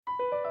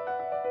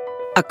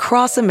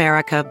Across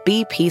America,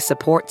 BP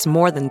supports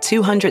more than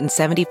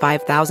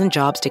 275,000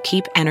 jobs to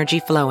keep energy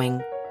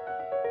flowing.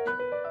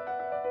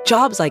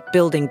 Jobs like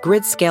building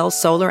grid-scale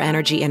solar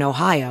energy in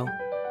Ohio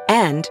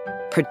and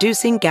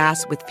producing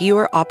gas with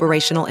fewer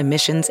operational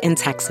emissions in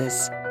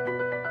Texas.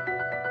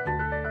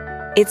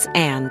 It's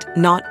and,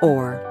 not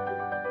or.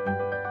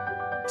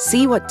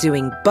 See what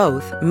doing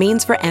both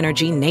means for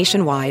energy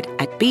nationwide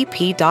at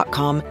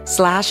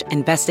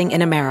bp.com/investing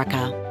in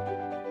America.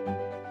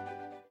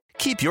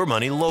 Keep your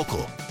money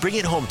local. Bring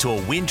it home to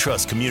a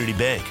Wintrust Community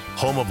Bank,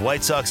 home of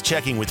White Sox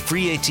checking with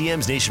free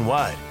ATMs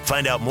nationwide.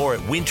 Find out more at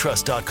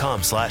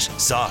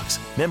wintrust.com/Sox.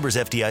 Members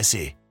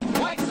FDIC.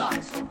 White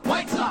Sox,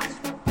 White Sox,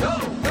 go,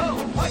 go,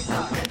 White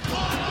Sox.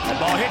 The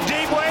ball hit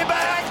deep way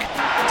back,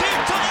 deep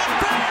to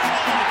left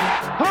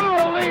field.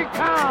 Holy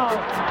cow!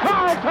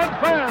 Carlton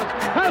Fisk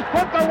has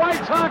put the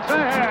White Sox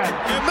ahead.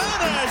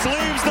 Jimenez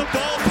leaves the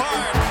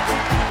ballpark.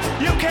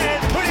 You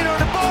can't put it on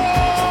the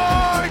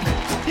board.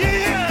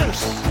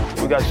 Yes.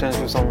 We got a chance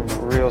to do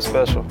something real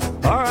special.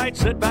 All right,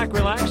 sit back,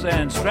 relax,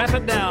 and strap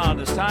it down.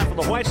 It's time for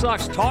the White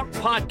Sox Talk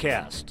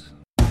Podcast.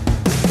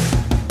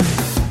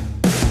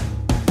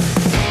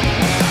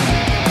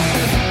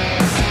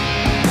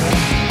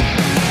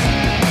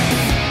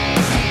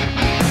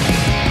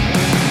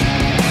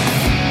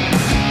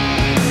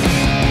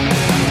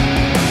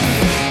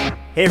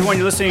 Hey everyone,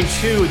 you're listening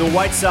to the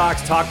White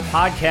Sox Talk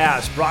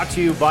Podcast, brought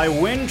to you by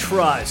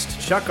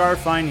Wintrust. Chuck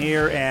Arfine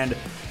here, and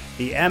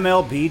the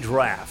MLB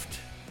Draft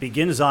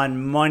begins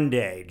on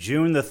Monday,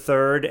 June the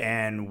 3rd,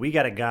 and we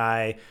got a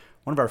guy,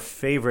 one of our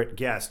favorite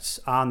guests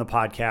on the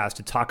podcast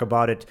to talk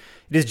about it.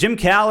 It is Jim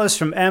Callis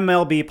from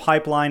MLB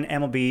Pipeline,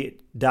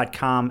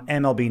 MLB.com,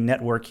 MLB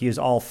Network. He is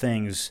all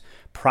things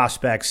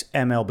prospects,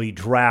 MLB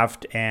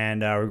Draft,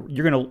 and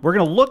we're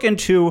gonna look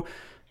into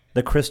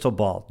the crystal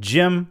ball.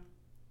 Jim,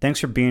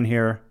 thanks for being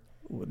here.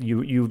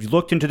 You've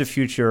looked into the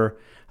future.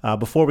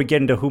 Before we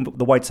get into who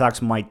the White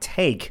Sox might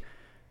take,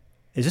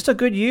 is this a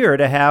good year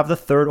to have the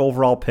third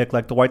overall pick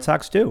like the White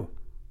Sox do?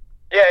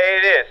 Yeah,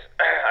 it is.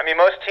 I mean,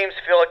 most teams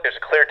feel like there's a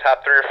clear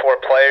top 3 or 4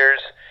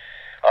 players.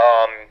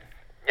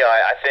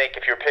 I think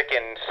if you're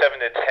picking 7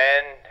 to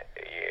 10,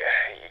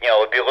 it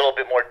would be a little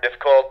bit more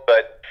difficult.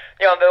 But,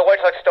 the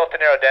White Sox still have to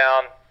narrow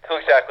down who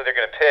exactly they're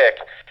going to pick.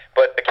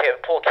 But the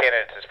pool of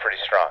candidates is pretty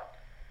strong.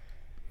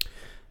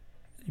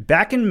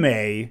 Back in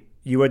May,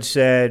 you had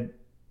said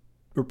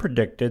or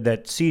predicted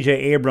that C.J.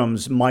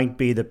 Abrams might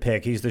be the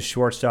pick. He's the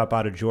shortstop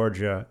out of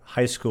Georgia,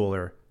 high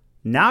schooler.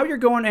 Now you're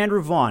going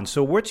Andrew Vaughn.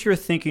 So what's your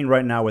thinking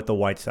right now with the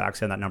White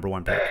Sox and that number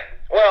 1 pick?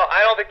 Well, I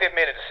don't think they've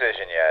made a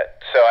decision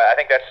yet. So I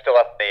think that's still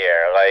up in the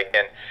air. I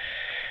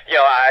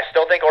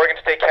still think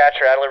Oregon State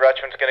catcher Adley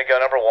Rutschman's going to go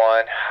number 1.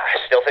 I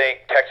still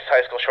think Texas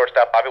high school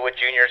shortstop Bobby Witt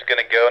Jr. is going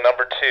to go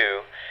number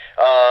 2.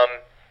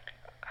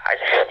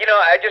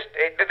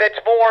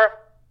 It's more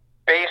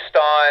based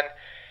on,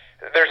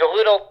 there's a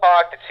little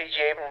talk that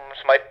C.J.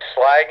 Abrams might be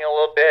sliding a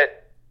little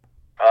bit,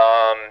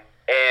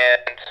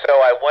 and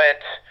so I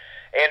went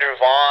Andrew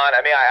Vaughn.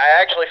 I mean,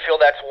 I actually feel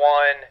that's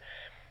one.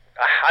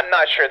 I'm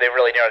not sure they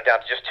really narrowed it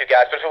down to just 2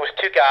 guys, but if it was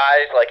 2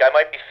 guys, I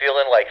might be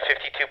feeling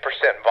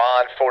 52%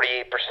 Vaughn,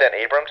 48%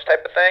 Abrams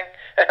type of thing.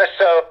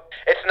 So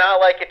it's not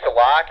like it's a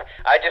lock.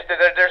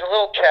 There's a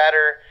little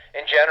chatter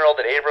in general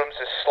that Abrams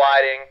is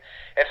sliding,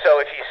 and so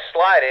if he's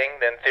sliding,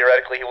 then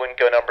theoretically he wouldn't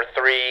go number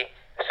 3.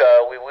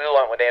 So we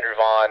went with Andrew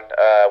Vaughn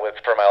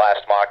for my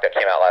last mock that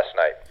came out last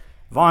night.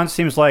 Vaughn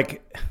seems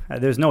like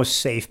there's no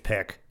safe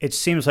pick. It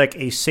seems like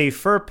a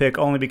safer pick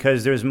only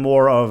because there's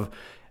more of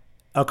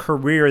a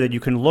career that you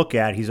can look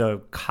at. He's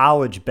a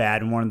college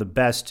bat and one of the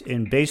best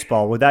in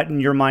baseball. Would that, in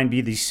your mind,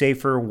 be the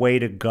safer way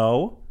to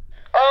go?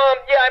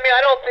 Yeah, I mean,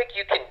 I don't think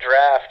you can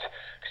draft.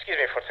 Excuse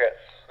me for a second.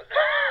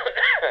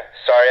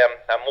 Sorry,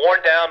 I'm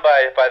worn down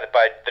by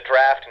the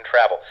draft and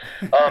travel.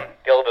 A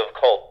little bit of a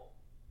cold.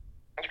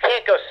 You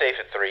can't go safe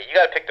at 3. You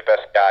got to pick the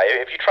best guy.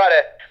 If you try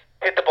to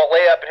hit the ball,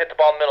 lay up and hit the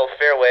ball in the middle of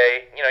the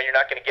fairway, you're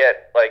not going to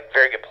get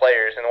very good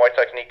players, and the White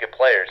Sox need good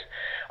players.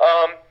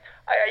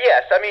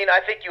 Yes, I mean,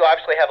 I think you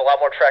obviously have a lot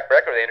more track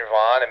record with Andrew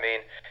Vaughn. I mean,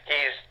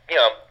 he's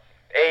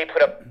put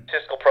up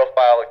statistical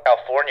profile in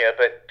California,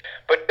 but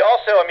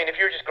also, I mean,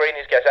 if you're just grading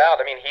these guys out,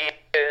 I mean, he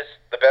is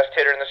the best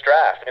hitter in this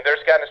draft. I mean,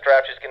 there's a guy in this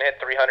draft who's going to hit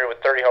 300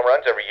 with 30 home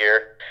runs every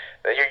year.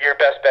 Your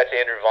best bet's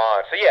Andrew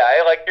Vaughn. So yeah,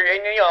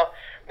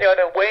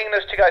 the weighing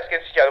those 2 guys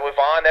against each other with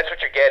Vaughn, that's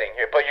what you're getting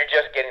here, but you're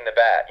just getting the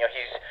bat.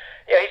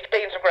 He's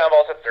taking some ground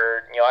balls at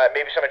 3rd.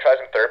 Maybe somebody tries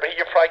him 3rd, but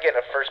you're probably getting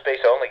a first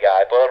base only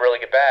guy, but a really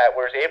good bat.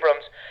 Whereas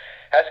Abrams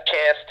has a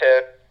chance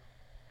to,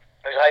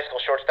 he's a high school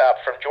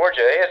shortstop from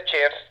Georgia. He has a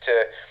chance to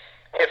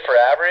hit for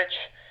average.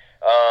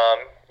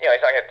 He's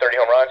not going to hit 30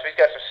 home runs, but he's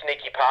got some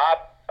sneaky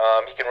pop.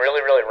 He can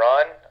really, really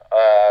run.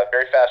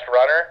 Very fast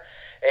runner.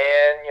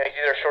 And he's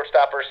either a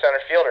shortstop or a center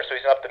fielder, so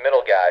he's an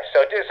up-the-middle guy.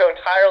 So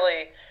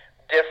entirely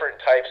different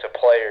types of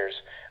players.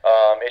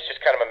 It's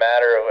just kind of a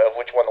matter of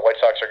which one the White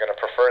Sox are going to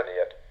prefer in the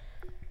end.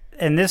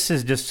 And this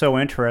is just so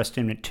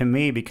interesting to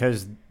me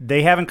because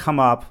they haven't come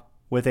up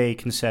with a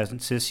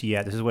consensus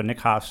yet. This is what Nick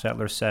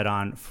Hofstetler said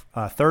on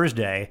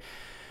Thursday.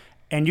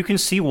 And you can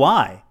see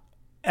why.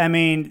 I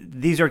mean,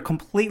 these are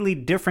completely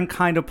different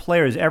kind of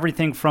players,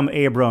 everything from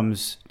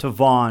Abrams to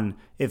Vaughn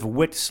if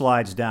Witt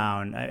slides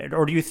down.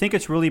 Or do you think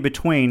it's really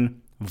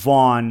between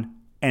Vaughn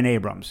and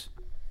Abrams?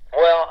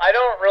 Well, I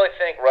don't really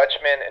think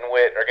Rutschman and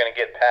Witt are going to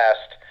get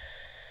past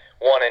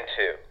 1 and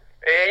 2.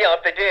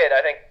 If they did,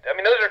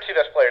 those are 2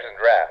 best players in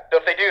the draft. So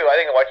if they do, I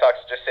think the White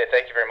Sox will just say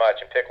thank you very much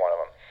and pick one of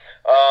them.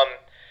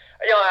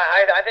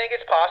 I think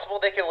it's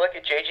possible they could look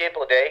at J.J.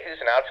 Bleday,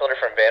 who's an outfielder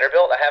from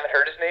Vanderbilt. I haven't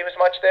heard his name as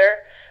much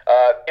there.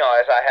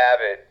 As I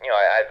have it,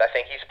 I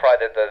think he's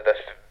probably the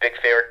big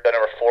favorite, the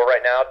number 4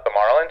 right now, the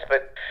Marlins.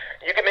 But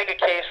you can make a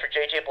case for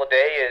J.J.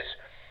 Bleday as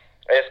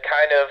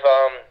kind of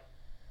a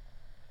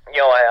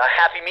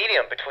happy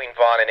medium between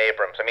Vaughn and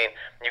Abrams. I mean,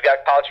 you've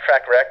got college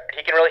track record.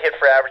 He can really hit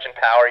for average and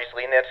power. He's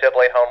leading the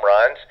NCAA home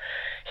runs.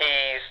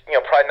 He's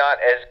probably not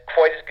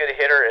quite as good a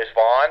hitter as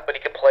Vaughn, but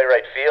he can play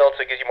right field,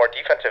 so it gives you more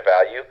defensive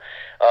value.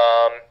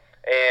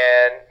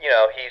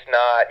 He's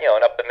not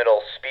an up the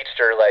middle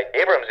speedster like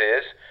Abrams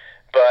is,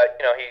 but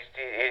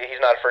he's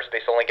not a first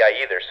base only guy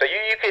either. So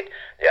you could,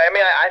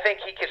 I think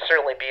he could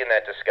certainly be in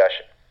that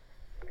discussion.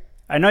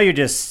 I know you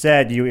just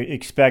said you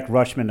expect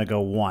Rutschman to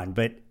go 1,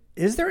 but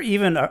is there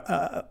even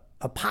a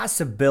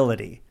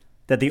possibility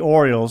that the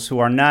Orioles, who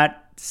are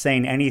not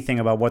saying anything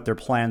about what their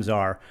plans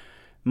are,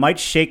 might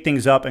shake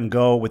things up and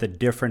go with a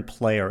different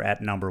player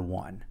at number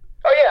 1?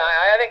 Oh, yeah,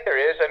 I think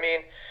there is. I mean,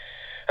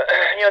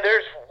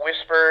 there's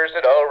whispers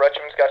that,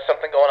 Rutschman's got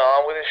something going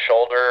on with his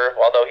shoulder,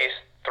 although he's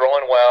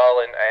throwing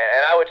well. And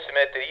I would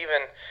submit that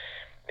even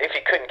if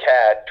he couldn't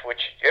catch,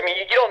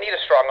 you don't need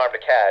a strong arm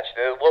to catch.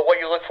 What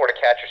you look for to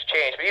catchers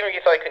change. But even if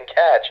you thought he couldn't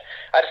catch,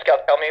 I just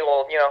got to tell me,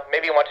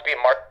 maybe he wants to be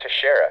Mark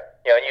Teixeira.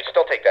 And you'd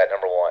still take that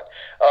number 1.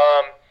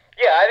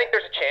 I think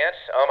there's a chance.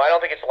 I don't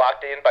think it's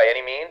locked in by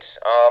any means.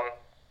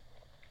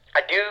 I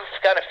do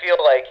kind of feel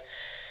like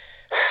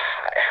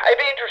it'd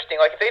be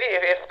interesting. Like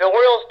if the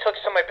Royals took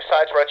somebody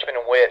besides Rutschman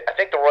and Witt, I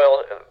think the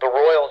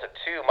Royals at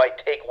 2 might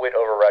take Witt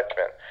over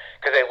Rutschman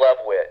because they love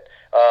Witt.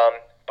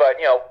 But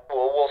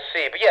we'll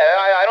see. But yeah,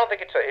 I don't think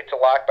it's a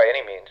lock by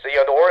any means. We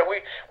probably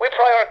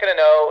aren't going to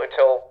know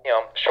until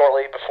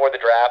shortly before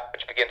the draft,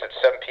 which begins at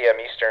 7 p.m.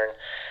 Eastern,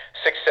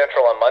 6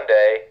 Central on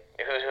Monday.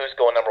 Who's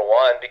going number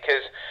 1?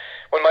 Because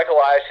when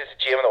Michael Elias is the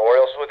GM of the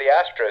Orioles with the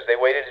Astros, they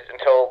waited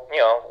until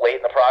late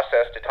in the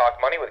process to talk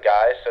money with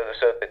guys, so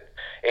that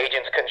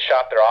agents couldn't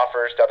shop their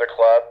offers to other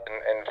clubs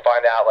and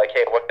find out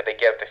hey, what could they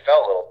get if they fell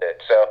a little bit.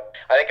 So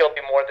I think it'll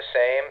be more of the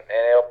same,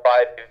 and it'll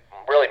probably be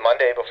really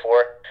Monday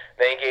before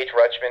they engage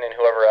Rutschman and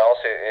whoever else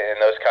in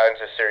those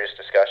kinds of serious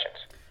discussions.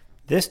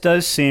 This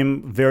does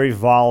seem very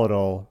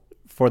volatile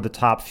for the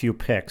top few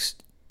picks.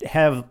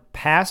 Have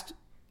past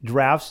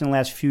drafts in the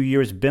last few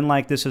years been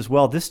like this as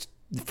well?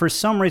 For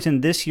some reason,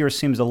 this year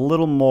seems a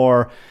little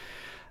more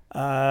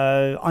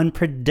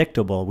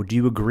unpredictable. Would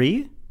you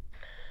agree?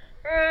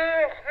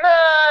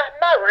 Nah,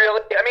 not really.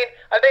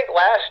 I think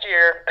last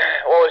year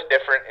what was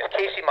different is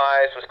Casey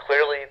Mize was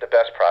clearly the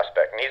best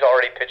prospect, and he's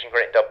already pitching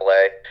great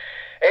AA.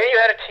 And you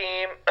had a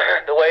team,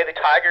 the way the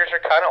Tigers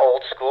are kind of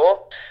old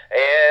school,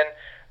 and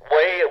the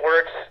way it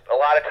works a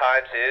lot of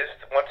times is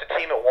once a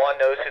team at 1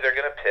 knows who they're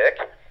going to pick,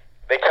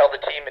 they tell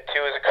the team at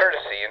 2 as a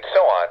courtesy, and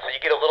so on. So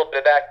you get a little bit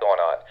of that going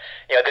on.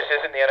 This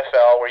isn't the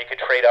NFL where you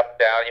could trade up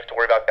and down. You have to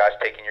worry about guys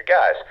taking your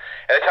guys.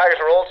 And the Tigers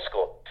are old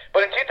school.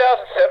 But in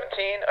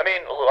 2017,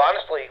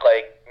 honestly,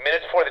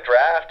 minutes before the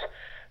draft,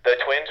 the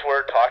Twins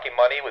were talking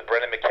money with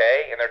Brendan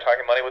McKay, and they're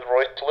talking money with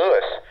Royce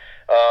Lewis.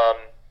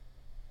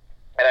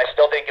 And I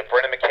still think if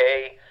Brendan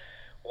McKay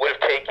would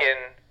have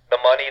taken the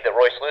money that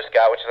Royce Lewis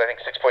got, which is I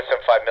think $6.75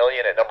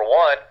 million at number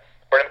 1,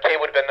 Brendan McKay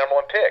would have been number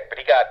 1 pick. But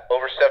he got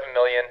over $7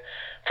 million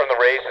from the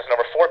Rays as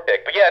number 4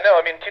 pick. But yeah,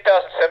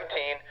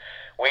 2017,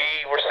 we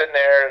were sitting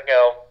there, 15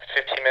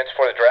 minutes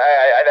before the draft.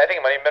 I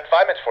think it might have been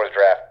 5 minutes before the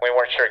draft. We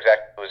weren't sure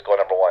exactly who was going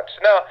number 1.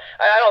 So no,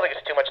 I don't think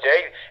it's too much there.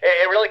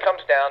 It really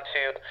comes down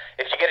to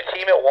if you get a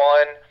team at 1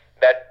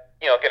 that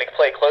going to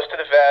play close to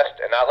the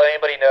vest and not let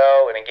anybody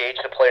know and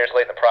engage the players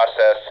late in the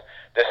process,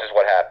 this is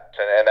what happens,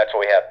 and that's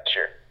what we have this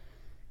year.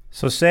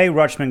 So say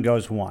Rutschman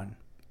goes 1,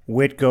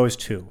 Witt goes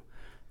 2.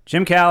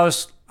 Jim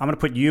Callis, I'm going to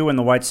put you in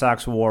the White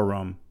Sox war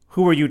room.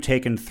 Who are you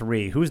taking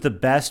 3? Who's the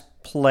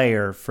best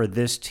player for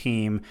this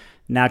team,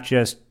 not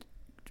just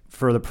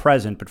for the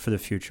present, but for the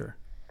future?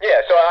 Yeah,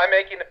 so I'm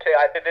making the pick.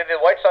 The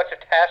White Sox have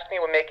tasked me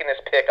with making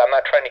this pick. I'm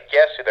not trying to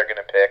guess who they're going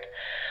to pick.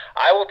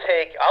 I'll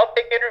take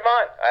Andrew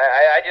Vaughn.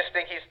 I just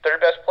think he's the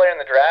 3rd best player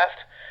in the draft.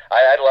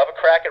 I'd love a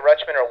crack at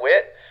Rutschman or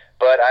Witt,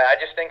 but I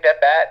just think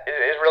that bat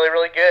is really,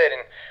 really good.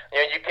 And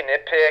you can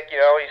nitpick.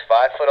 He's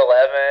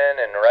 5'11"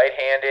 and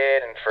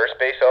right-handed and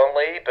first base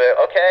only. But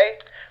okay,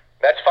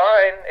 that's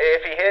fine.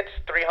 If he hits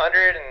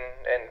 330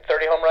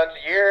 home runs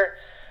a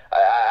year,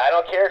 I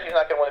don't care if he's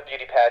not going to win a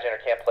beauty pageant or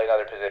can't play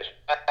another position.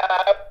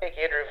 I'll take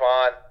Andrew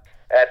Vaughn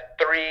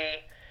at 3,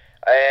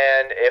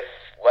 and if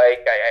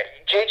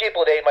J.J.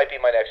 Bleday might be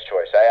my next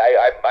choice.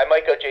 I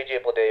might go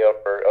J.J. Bleday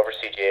over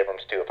C.J.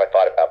 Abrams too if I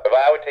thought about it. But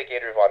I would take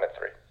Andrew Vaughn at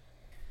 3.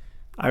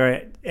 All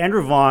right,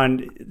 Andrew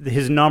Vaughn,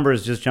 his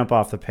numbers just jump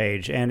off the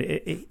page, and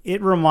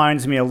it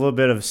reminds me a little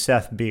bit of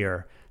Seth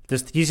Beer.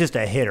 He's just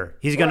a hitter.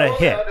 He's going to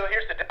hit. No,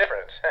 here's the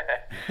difference.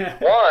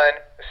 One,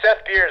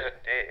 Seth Beer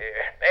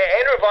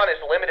Andrew Vaughn is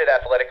limited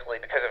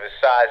athletically because of his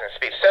size and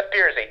speed. Seth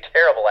Beer is a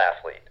terrible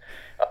athlete.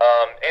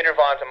 Andrew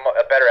Vaughn's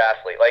a better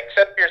athlete. Like,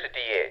 Seth Beer's a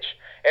DH.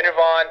 Andrew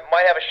Vaughn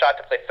might have a shot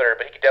to play third,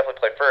 but he could definitely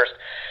play first.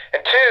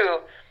 And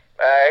two,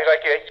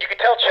 you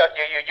could tell, Chuck,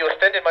 you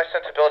offended my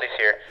sensibilities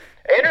here.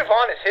 Andrew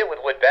Vaughn is hit with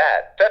wood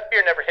bat. Seth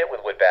Beer never hit with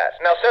wood bats.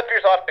 Now, Seth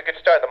Beer's off to a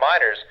good start in the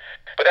minors,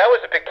 but that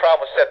was a big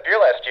problem with Seth Beer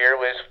last year.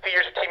 Was a few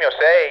years with Team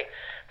USA,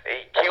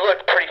 he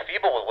looked pretty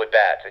feeble with wood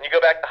bats. And you go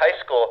back to high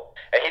school,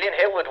 and he didn't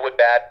hit with wood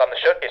bats on the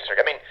showcase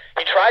circuit. I mean,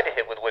 he tried to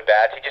hit with wood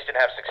bats, he just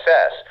didn't have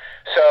success.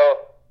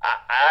 So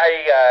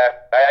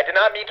I did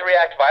not mean to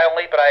react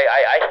violently, but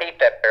I hate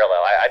that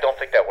parallel. I don't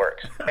think that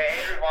works.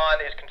 Andrew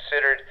Vaughn is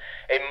considered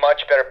a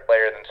much better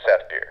player than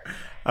Seth Beer.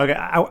 Okay,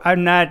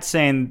 I'm not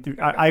saying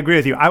I agree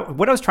with you.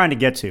 What I was trying to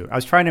get to, I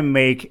was trying to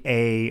make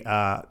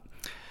a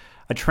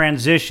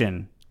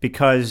transition,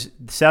 because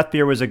Seth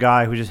Beer was a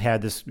guy who just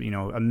had this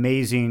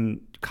amazing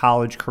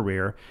college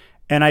career,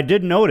 and I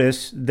did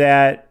notice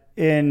that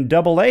in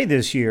Double-A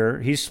this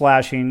year he's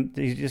slashing.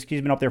 He's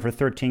been up there for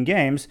 13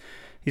 games.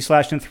 He's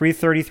slashed in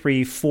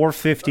 .333,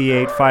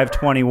 .458,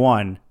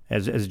 .521.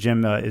 As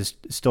Jim is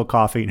still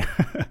coughing.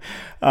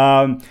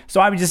 So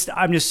I'm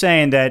just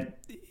saying that.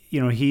 He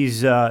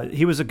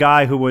was a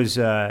guy who was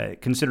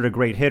considered a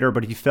great hitter,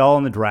 but he fell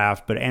in the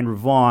draft. But Andrew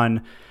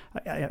Vaughn,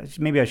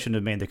 maybe I shouldn't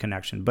have made the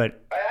connection. But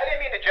I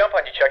didn't mean to jump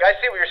on you, Chuck. I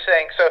see what you're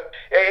saying. So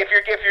if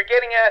you're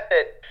getting at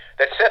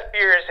that Seth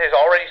Beer has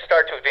already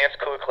started to advance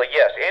quickly,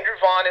 yes. Andrew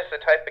Vaughn is the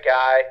type of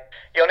guy.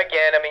 And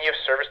again, I mean, you have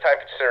service time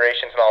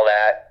considerations and all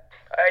that.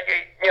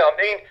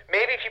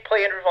 Maybe if you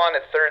play Andrew Vaughn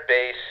at third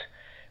base,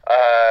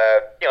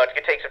 it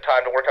could take some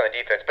time to work on the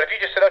defense. But if you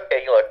just said,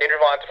 okay, look,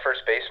 Andrew Vaughn's a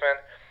first baseman.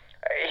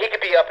 He could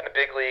be up in the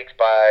big leagues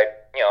by, I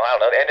don't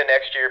know, the end of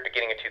next year,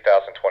 beginning of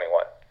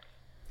 2021.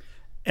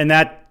 And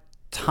that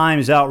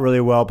times out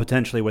really well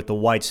potentially with the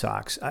White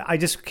Sox. I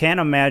just can't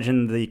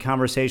imagine the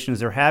conversations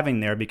they're having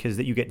there, because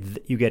that you get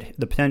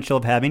the potential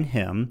of having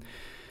him,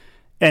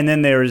 and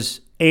then there's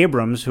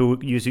Abrams, who,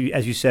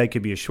 as you said,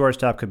 could be a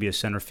shortstop, could be a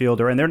center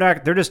fielder, and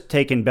they're just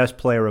taking best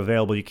player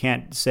available. You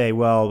can't say,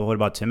 well, what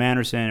about Tim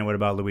Anderson and what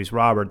about Luis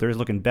Robert? They're just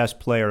looking best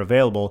player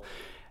available.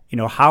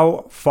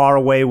 How far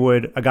away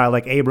would a guy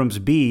like Abrams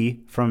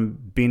be from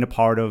being a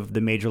part of the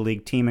major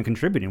league team and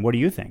contributing? What do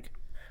you think?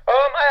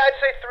 I'd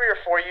say 3 or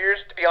 4 years,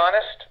 to be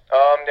honest.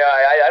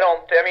 I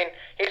don't. I mean,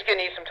 he's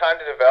going to need some time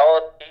to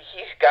develop.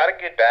 He's got a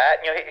good bat.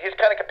 His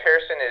kind of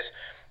comparison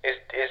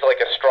is like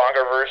a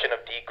stronger version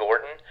of D.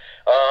 Gordon.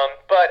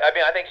 But I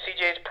mean, I think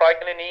CJ is probably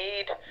going to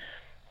need,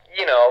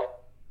 I'm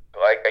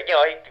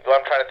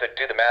trying to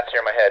do the math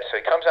here in my head.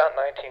 So he comes out in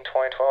 19,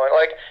 20,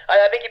 21.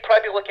 I think you'd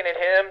probably be looking at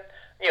him.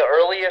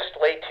 Earliest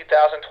late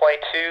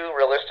 2022,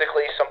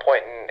 realistically, some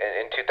point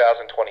in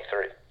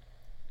 2023.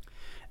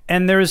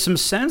 And there is some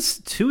sense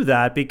to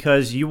that,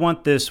 because you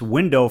want this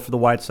window for the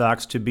White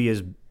Sox to be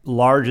as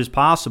large as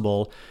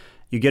possible.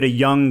 You get a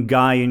young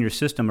guy in your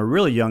system, a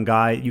really young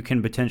guy, you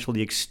can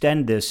potentially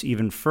extend this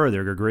even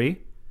further.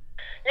 Agree?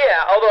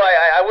 Yeah, although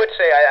I would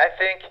say I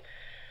think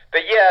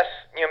that, yes,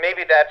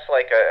 maybe that's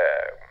like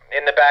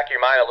in the back of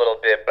your mind a little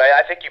bit, but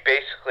I think you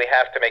basically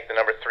have to make the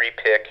number 3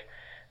 pick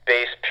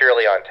based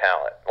purely on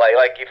talent.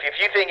 Like if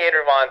you think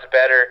Andrew Vaughn's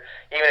better,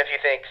 even if you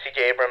think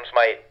C.J. Abrams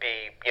might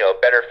be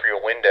better for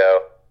your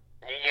window,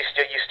 you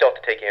still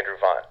have to take Andrew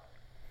Vaughn.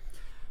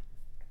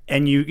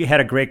 And you had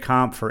a great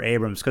comp for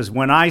Abrams, because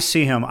when I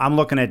see him, I'm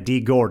looking at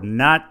D. Gordon,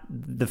 not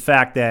the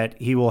fact that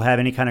he will have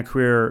any kind of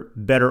career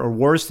better or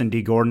worse than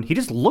D. Gordon. He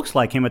just looks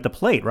like him at the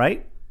plate,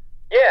 right?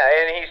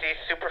 Yeah, and he's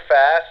super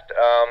fast.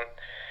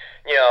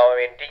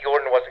 D.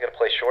 Gordon wasn't going to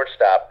play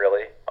shortstop,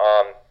 really.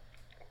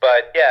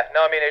 But yeah,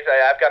 no,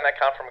 I've gotten that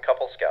comp from a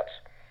couple of scouts.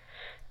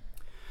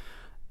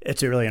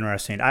 It's really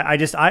interesting.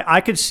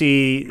 I could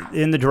see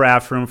in the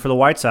draft room for the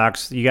White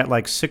Sox, you got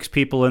like 6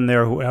 people in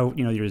there who,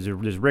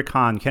 there's Rick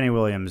Hahn, Kenny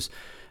Williams,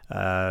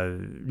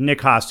 Nick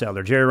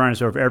Hostetler, Jerry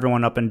Reinsdorf,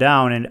 everyone up and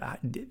down.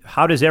 And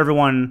how does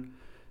everyone's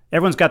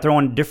got their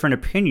own different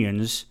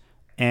opinions,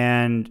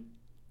 and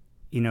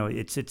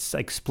it's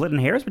like splitting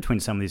hairs between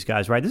some of these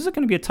guys, right? This is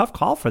going to be a tough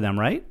call for them,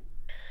 right?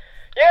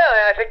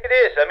 Yeah, I think it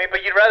is.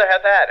 But you'd rather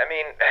have that.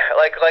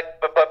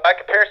 But by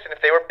comparison,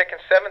 if they were picking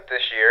 7th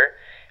this year,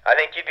 I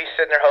think you'd be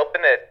sitting there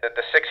hoping that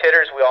the 6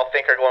 hitters we all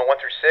think are going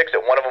 1 through 6, that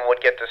one of them would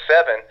get to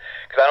 7,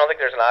 because I don't think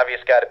there's an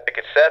obvious guy to pick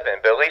at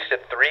 7. But at least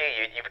at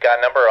 3, you've got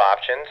a number of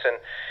options. And,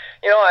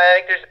 I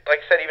think there's,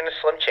 like I said, even a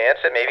slim chance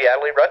that maybe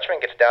Adley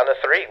Rutschman gets down to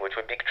 3, which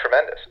would be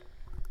tremendous.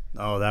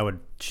 Oh, that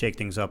would shake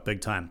things up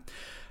big time.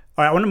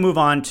 All right, I want to move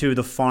on to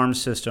the farm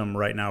system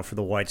right now for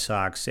the White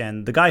Sox.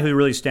 And the guy who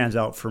really stands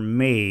out for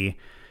me,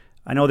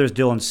 I know there's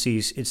Dylan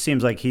Cease. It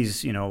seems like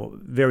he's,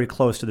 very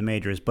close to the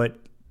majors. But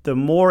the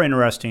more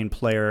interesting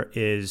player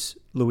is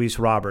Luis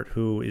Robert,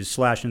 who is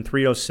slashing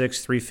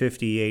 .306,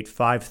 .358,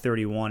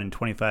 .531 in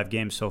 25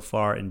 games so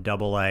far in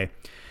Double-A.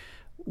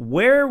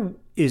 Where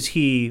is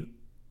he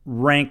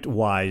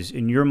ranked-wise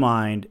in your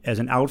mind as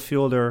an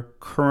outfielder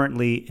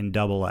currently in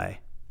Double-A?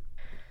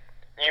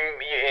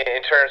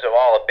 In terms of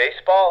all of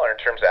baseball, or in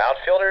terms of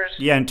outfielders?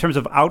 Yeah, in terms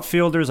of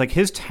outfielders, like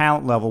his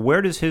talent level,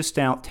 where does his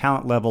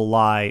talent level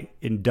lie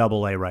in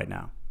Double-A right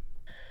now?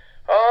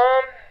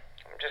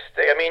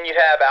 You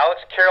have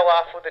Alex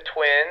Kirilloff with the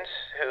Twins,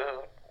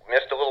 who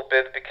missed a little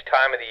bit at the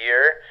time of the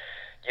year.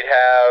 You'd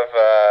have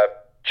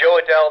Joe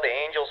Adell, the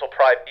Angels, will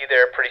probably be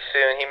there pretty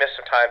soon. He missed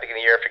some time at the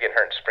beginning of the year for getting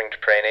hurt in spring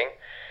training.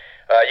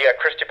 You got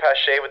Christian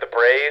Pache with the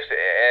Braves,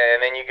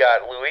 and then you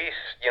got Luis.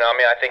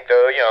 I think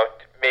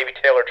maybe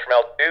Taylor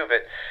Trammell too,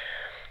 but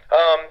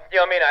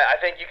I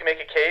think you can make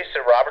a case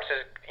that Roberts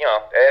has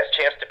a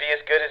chance to be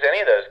as good as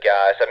any of those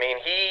guys.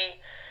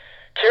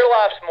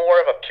 Kirilloff's more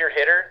of a pure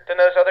hitter than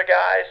those other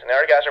guys, and the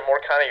other guys are more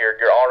kind of your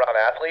all-around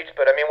athletes.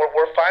 But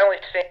we're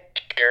finally seeing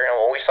here, and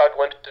when we saw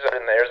glimpses of it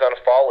in the Arizona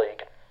Fall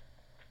League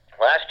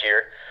last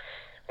year,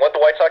 what the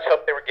White Sox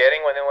hoped they were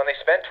getting when they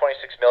spent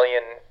 $26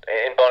 million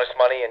in bonus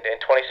money and $26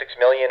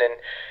 million in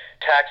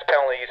tax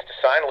penalties to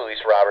sign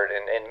Luis Robert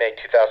in May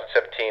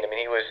 2017.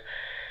 He was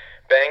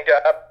banged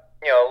up,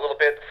 a little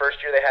bit the first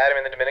year they had him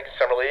in the Dominican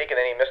Summer League, and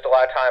then he missed a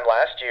lot of time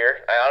last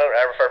year. If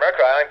I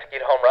remember, I don't think he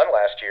had a home run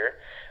last year.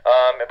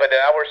 But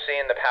now we're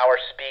seeing the power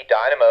speed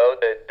dynamo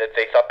that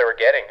they thought they were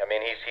getting.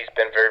 He's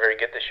been very, very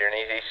good this year, and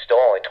he's still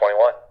only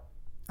 21.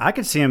 I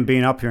could see him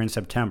being up here in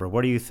September.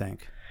 What do you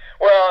think?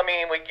 Well, we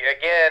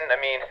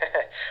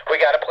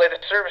got to play the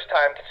service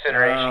time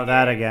consideration. Oh,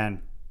 that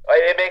again.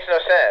 It makes no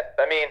sense.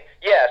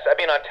 Yes.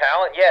 On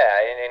talent,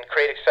 yeah, and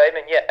create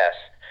excitement, yes.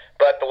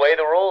 But the way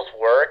the rules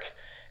work,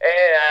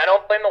 and I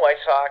don't blame the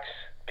White Sox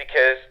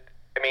because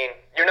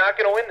you're not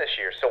going to win this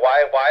year. So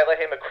why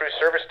let him accrue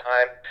service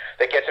time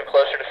that gets him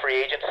closer to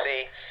free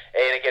agency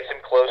and it gets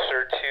him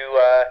closer to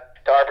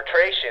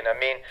arbitration? I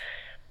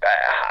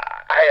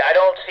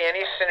don't see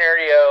any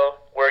scenario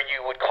where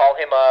you would call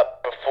him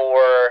up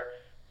before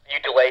you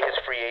delay his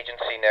free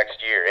agency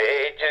next year.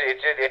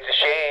 It's a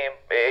shame.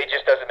 It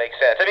just doesn't make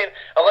sense.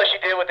 Unless you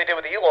did what they did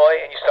with Eloy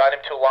and you signed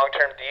him to a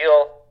long-term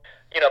deal,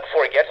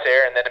 before he gets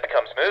there, and then it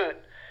becomes moot.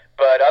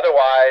 But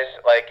otherwise,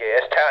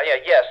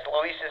 yes,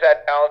 Luis is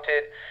that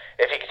talented.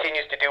 If he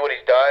continues to do what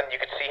he's done, you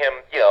could see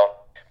him,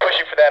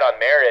 pushing for that on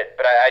merit.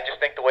 But I just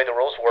think the way the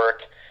rules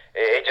work,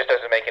 it just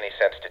doesn't make any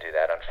sense to do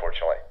that,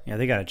 unfortunately. Yeah,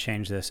 they got to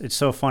change this. It's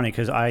so funny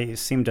because I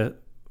seem to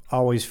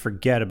always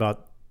forget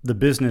about the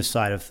business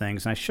side of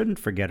things, and I shouldn't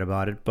forget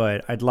about it.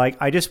 But I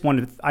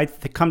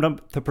come to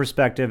the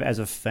perspective as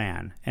a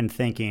fan and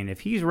thinking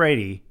if he's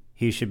ready,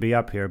 he should be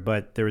up here.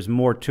 But there's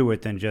more to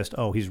it than just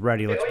he's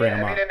ready. Let's bring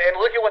him up. And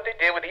look at what they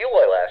did with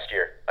Eloy last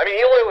year.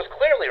 Eloy was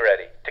clearly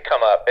ready to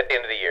come up at the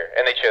end of the year,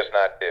 and they chose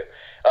not to.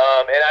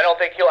 And I don't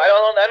think I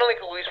don't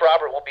think Luis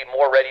Robert will be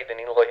more ready than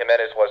Eloy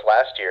Jimenez was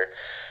last year.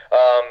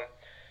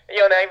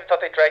 And I even thought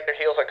they dragged their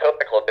heels on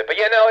Kopech a little bit. But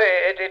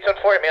it's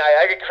unfortunate.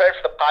 I get credit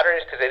for the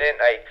Padres because they didn't.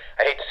 I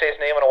hate to say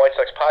his name on a White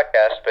Sox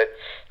podcast, but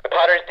the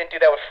Padres didn't do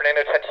that with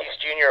Fernando Tatis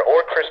Jr.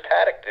 or Chris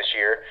Paddock this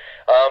year,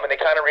 and they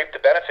kind of reaped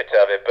the benefits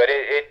of it. But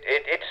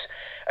it's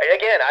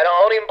again, I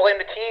don't even blame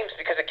the teams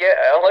because again,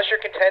 unless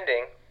you're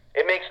contending,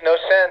 it makes no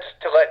sense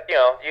to let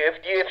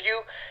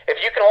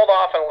if you can hold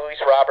off on Luis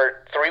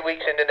Robert 3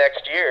 weeks into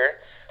next year,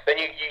 then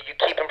you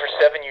keep him for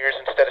 7 years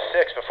instead of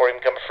 6 before he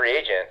can become a free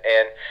agent.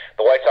 And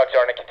the White Sox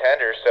aren't a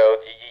contender, so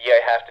you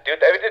have to do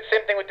it. It's the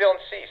same thing with Dylan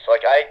Cease.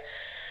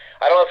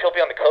 I don't know if he'll be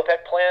on the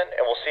Kopech plan,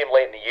 and we'll see him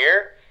late in the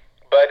year.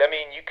 But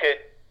you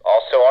could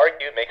also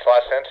argue it makes a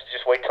lot of sense to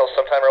just wait till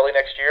sometime early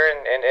next year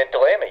and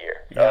delay him a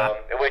year,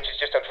 which is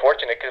just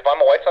unfortunate because if I'm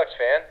a White Sox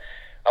fan,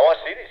 I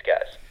want to see these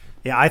guys.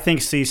 Yeah, I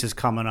think Cease is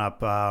coming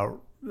up.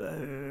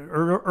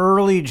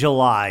 Early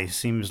July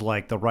seems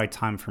like the right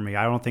time for me.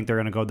 I don't think they're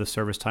going to go the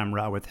service time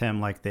route with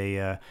him like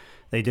they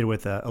did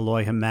with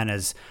Eloy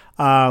Jimenez.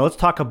 Let's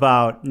talk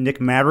about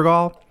Nick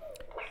Madrigal,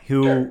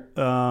 who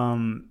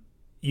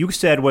you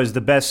said was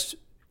the best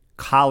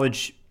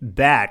college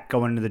bat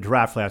going into the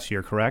draft last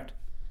year, correct?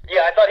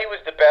 Yeah, I thought he was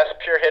the best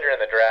pure hitter in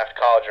the draft,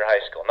 college or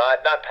high school.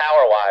 Not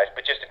power-wise,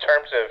 but just in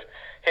terms of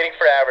hitting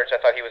for average, I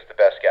thought he was the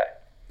best guy.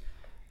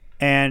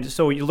 And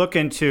so you look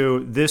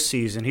into this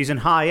season, he's in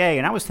high A,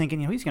 and I was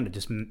thinking, he's going to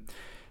just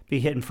be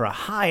hitting for a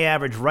high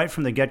average right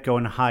from the get-go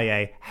in high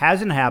A.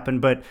 Hasn't happened,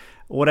 but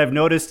what I've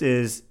noticed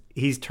is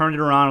he's turned it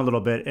around a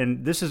little bit,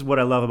 and this is what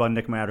I love about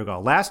Nick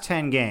Madrigal. Last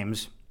 10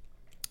 games,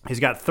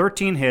 he's got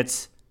 13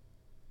 hits,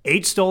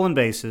 8 stolen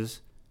bases,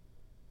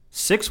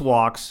 6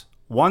 walks,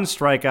 1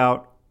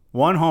 strikeout,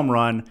 1 home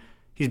run.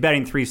 He's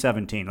batting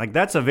 .317.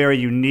 That's a very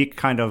unique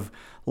kind of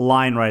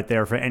line right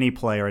there for any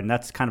player, and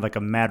that's kind of like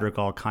a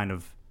Madrigal kind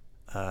of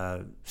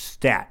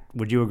stat.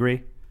 Would you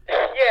agree?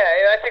 Yeah,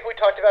 and I think we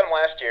talked about him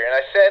last year, and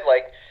I said,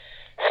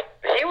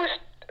 he was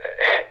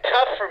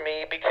tough for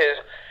me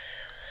because,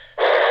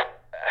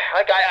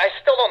 I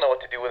still don't know what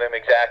to do with him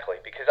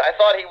exactly because I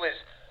thought he was,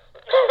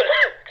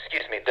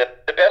 excuse me,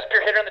 the best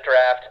pure hitter in the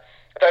draft.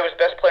 I thought he was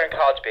the best player in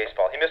college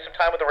baseball. He missed some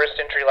time with a wrist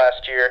injury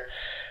last year,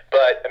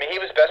 but, he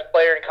was the best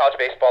player in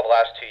college baseball the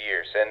last 2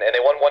 years, and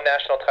they won 1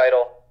 national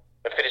title.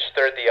 and finished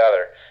third the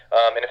other.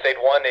 And if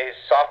they'd won his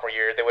sophomore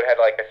year, they would have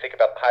had, I think,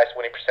 about the highest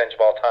winning percentage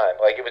of all time.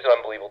 It was an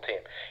unbelievable team.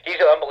 He's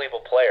an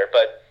unbelievable player,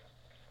 but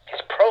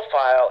his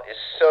profile is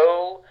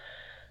so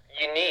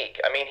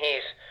unique. I mean,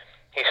 he's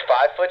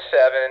 5'7",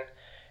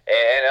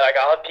 and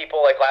I'll have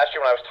people last year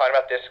when I was talking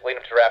about this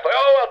leading up to the draft,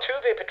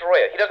 Altuve,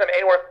 Pedroia. He doesn't have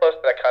anywhere close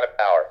to that kind of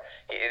power.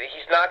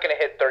 He's not going to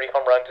hit 30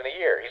 home runs in a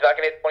year. He's not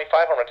going to hit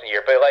 25 home runs in a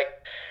year. But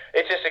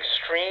it's this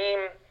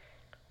extreme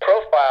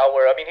profile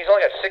where, he's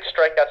only got 6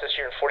 strikeouts this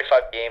year in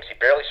 45 games. He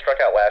barely struck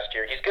out last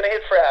year. He's going to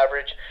hit for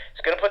average. He's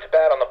going to put the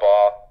bat on the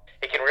ball.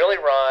 He can really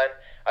run.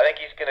 I think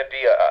he's going to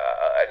be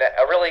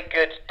a really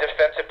good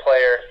defensive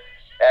player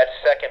at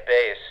second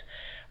base.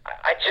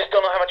 I just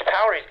don't know how much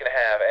power he's going to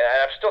have, and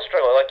I'm still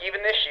struggling.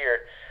 Even this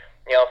year,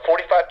 45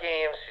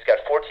 games, he's got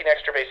 14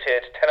 extra base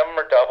hits, 10 of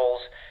them are doubles.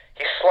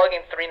 He's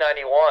slugging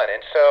 .391, and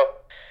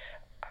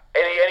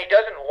he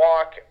doesn't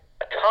walk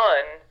a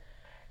ton.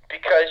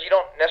 Because you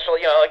don't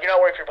necessarily, you're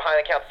not worried if you're behind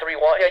the count 3-1.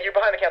 Yeah, you're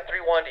behind the count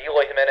 3-1 to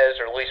Eloy Jimenez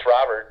or Luis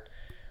Robert.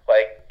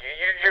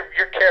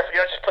 You're careful.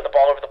 You're not just putting the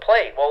ball over the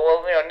plate.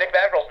 Well, Nick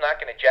Madrigal's not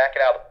going to jack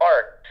it out of the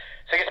park.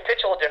 So he gets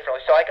pitched a little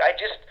differently. So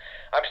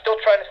I'm still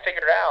trying to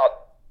figure it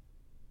out.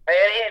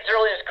 And he's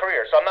early in his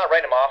career, so I'm not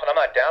writing him off and I'm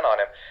not down on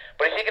him.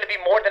 But is he going to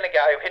be more than a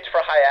guy who hits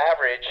for a high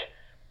average,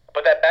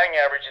 but that batting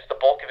average is the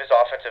bulk of his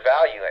offensive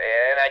value?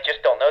 And I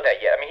just don't know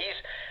that yet.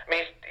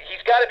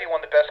 He's got to be one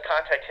of the best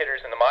contact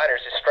hitters in the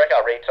minors. His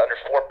strikeout rate's under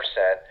 4%.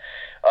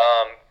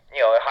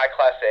 High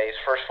class A, his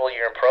first full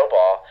year in pro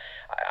ball.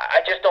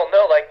 I just don't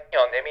know.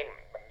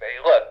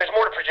 Look, there's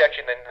more to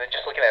projection than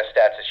just looking at his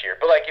stats this year.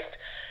 But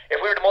if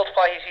we were to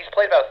multiply, he's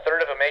played about a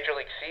third of a major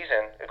league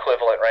season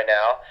equivalent right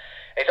now.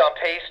 He's on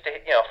pace to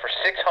for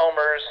 6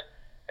 homers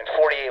and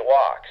 48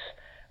 walks.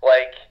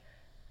 I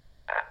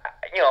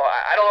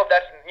don't know if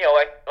that's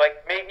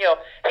maybe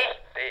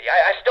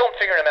I still am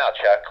figuring him out,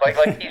 Chuck. I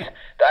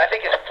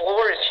think his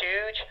floor is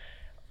huge.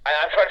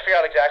 I'm trying to figure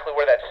out exactly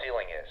where that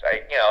ceiling is.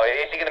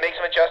 Is he going to make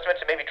some adjustments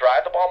and maybe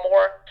drive the ball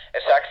more and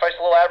sacrifice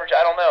a little average?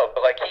 I don't know,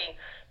 but he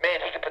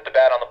can put the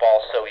bat on the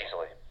ball so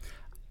easily.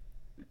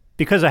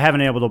 Because I haven't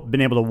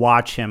been able to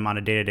watch him on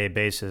a day-to-day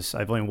basis,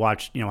 I've only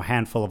watched a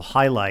handful of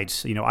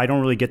highlights. I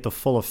don't really get the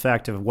full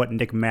effect of what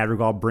Nick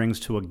Madrigal brings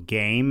to a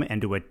game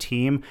and to a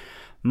team.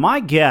 My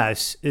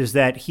guess is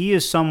that he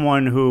is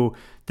someone who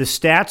the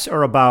stats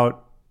are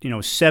about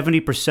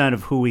 70%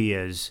 of who he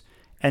is,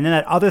 and then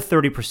that other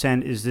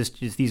 30% is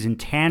these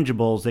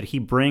intangibles that he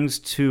brings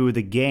to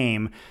the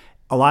game.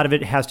 A lot of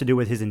it has to do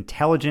with his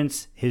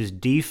intelligence, his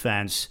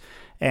defense,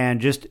 and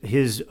just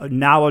his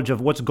knowledge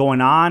of what's going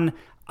on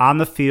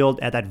the field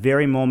at that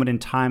very moment in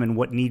time and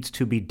what needs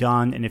to be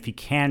done. And if he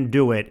can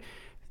do it,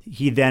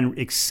 he then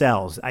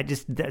excels.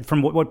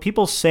 From what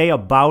people say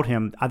about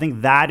him, I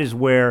think that is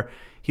where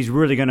he's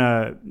really going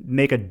to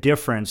make a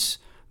difference,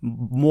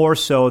 more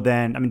so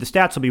than, the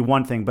stats will be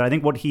one thing, but I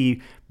think what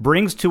he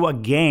brings to a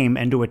game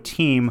and to a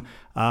team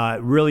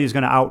really is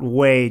going to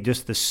outweigh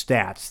just the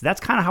stats. That's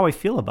kind of how I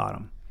feel about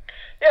him.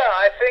 Yeah,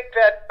 I think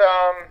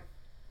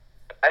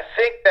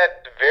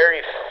that's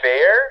very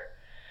fair.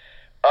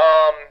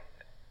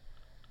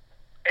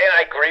 And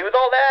I agree with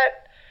all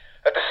that.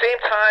 At the same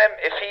time,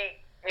 if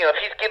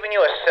he's giving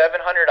you a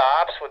 700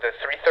 ops with a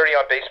 330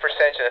 on base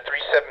percentage and a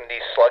 370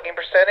 slugging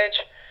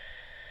percentage,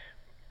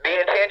 the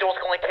intangibles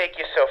can only take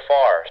you so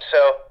far.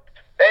 So,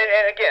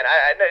 and again,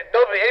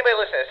 anybody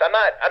listening to this, I'm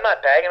not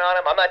bagging on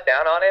him. I'm not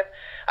down on him.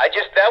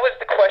 That was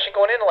the question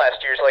going into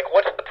last year. Is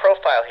what's the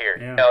profile here?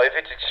 Yeah. If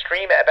it's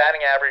extreme at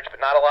batting average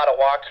but not a lot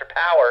of walks or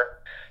power,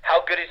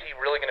 how good is he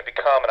really going to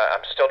become? And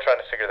I'm still trying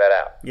to figure that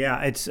out.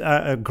 Yeah, it's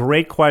a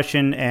great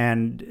question,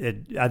 and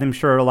I'm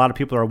sure a lot of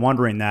people are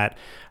wondering that.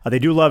 They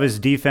do love his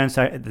defense.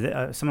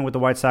 Someone with the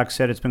White Sox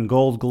said it's been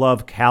Gold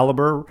Glove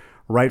caliber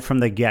right from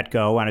the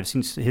get-go, and I've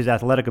seen his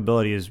athletic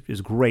ability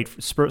is great,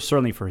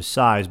 certainly for his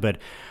size. But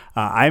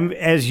I'm,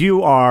 as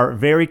you are,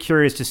 very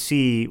curious to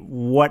see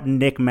what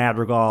Nick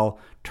Madrigal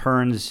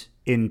turns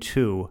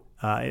into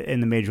in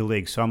the major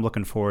leagues. So I'm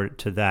looking forward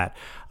to that.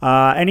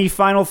 Any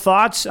final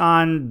thoughts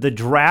on the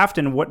draft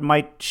and what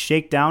might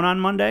shake down on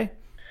Monday?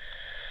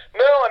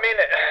 No,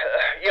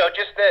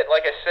 just that,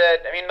 like I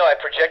said, I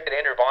projected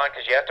Andrew Vaughn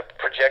because you have to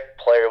project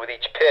player with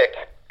each pick.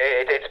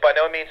 It's by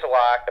no means a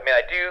lock.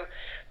 I do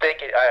think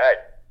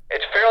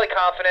it's fairly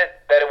confident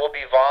that it will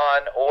be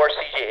Vaughn or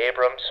C.J.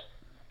 Abrams,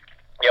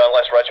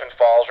 unless Rutschman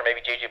falls or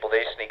maybe J.J.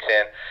 Bleday sneaks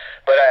in.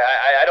 But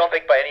I don't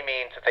think by any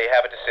means that they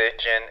have a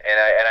decision,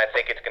 and I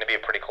think it's going to be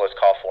a pretty close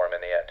call for him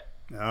in the end.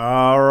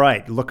 All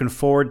right. Looking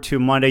forward to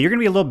Monday. You're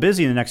going to be a little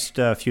busy in the next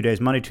few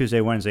days, Monday, Tuesday,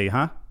 Wednesday,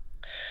 huh?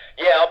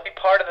 Yeah, I'll be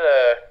part of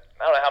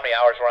I don't know how many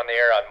hours we're on the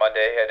air on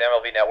Monday at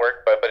MLB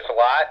Network, but it's a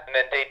lot. And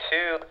then day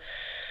 2,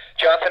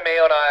 Jonathan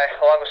Mayo and I,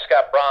 along with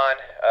Scott Braun,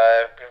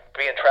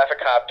 being traffic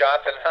cop,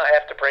 Jonathan and I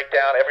have to break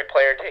down every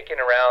player taking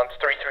rounds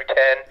 3 through 10,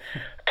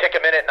 pick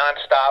a minute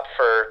nonstop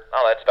for,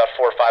 that's about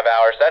 4 or 5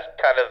 hours. That's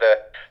kind of the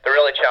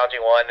really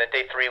challenging one. Then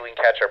day 3, we can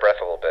catch our breath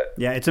a little bit.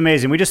 Yeah, it's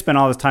amazing. We just spent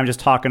all this time just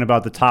talking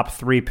about the top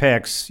 3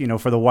 picks,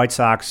 for the White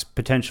Sox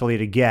potentially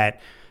to get.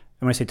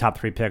 And when I say top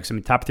 3 picks, I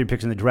mean top 3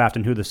 picks in the draft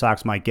and who the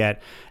Sox might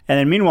get. And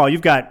then meanwhile,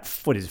 you've got,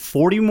 40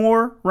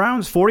 more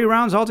rounds? 40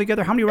 rounds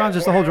altogether? How many rounds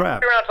is the whole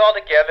draft? 40 rounds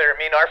altogether. I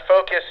mean, our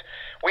focus,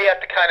 we have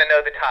to kind of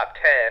know the top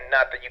 10.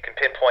 Not that you can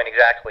pinpoint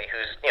exactly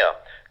who's,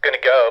 going to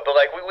go. But,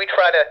 like, we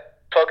try to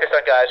focus on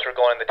guys who are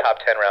going in the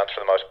top 10 rounds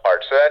for the most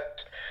part. So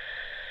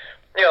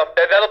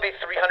that'll be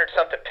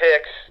 300-something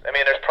picks. I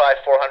mean, there's probably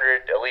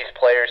 400 at least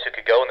players who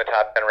could go in the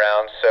top 10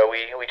 rounds. So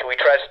we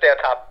try to stay on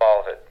top of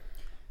all of it.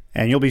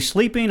 And you'll be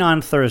sleeping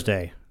on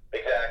Thursday.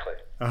 Exactly.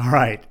 All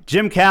right.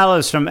 Jim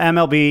Callis from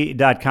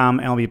MLB.com,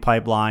 MLB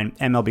Pipeline,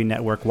 MLB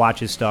Network. Watch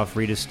his stuff,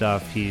 read his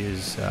stuff. He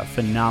is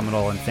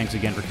phenomenal. And thanks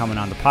again for coming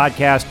on the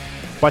podcast.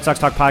 White Sox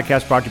Talk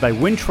podcast brought to you by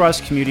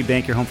Wintrust Community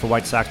Bank, your home for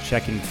White Sox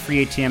checking,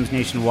 free ATMs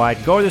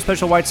nationwide. Go to the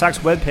special White Sox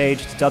webpage.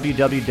 It's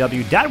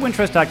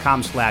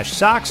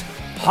www.wintrust.com/Sox.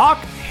 Hawk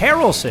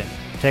Harrelson,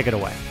 take it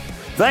away.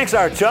 Thanks,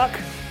 our Chuck.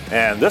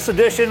 And this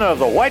edition of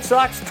the White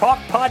Sox Talk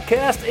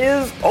podcast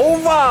is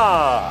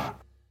over.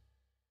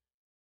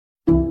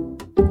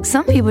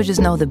 Some people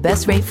just know the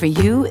best rate for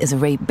you is a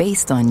rate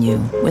based on you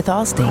with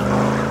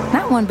Allstate.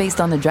 Not one based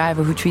on the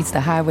driver who treats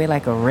the highway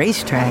like a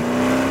racetrack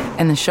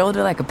and the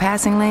shoulder like a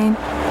passing lane.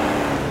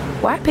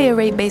 Why pay a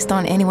rate based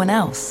on anyone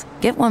else?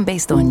 Get one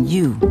based on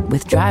you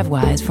with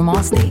DriveWise from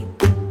Allstate.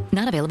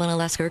 Not available in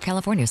Alaska or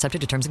California,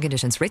 subject to terms and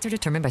conditions. Rates are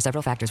determined by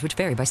several factors, which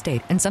vary by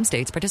state. In some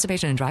states,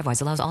 participation in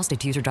DriveWise allows Allstate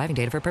to use your driving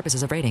data for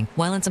purposes of rating.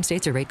 While in some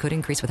states, your rate could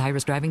increase with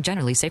high-risk driving.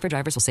 Generally, safer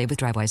drivers will save with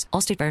DriveWise.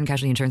 Allstate Fire and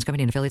Casualty Insurance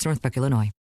Company and affiliates, Northbrook, Illinois.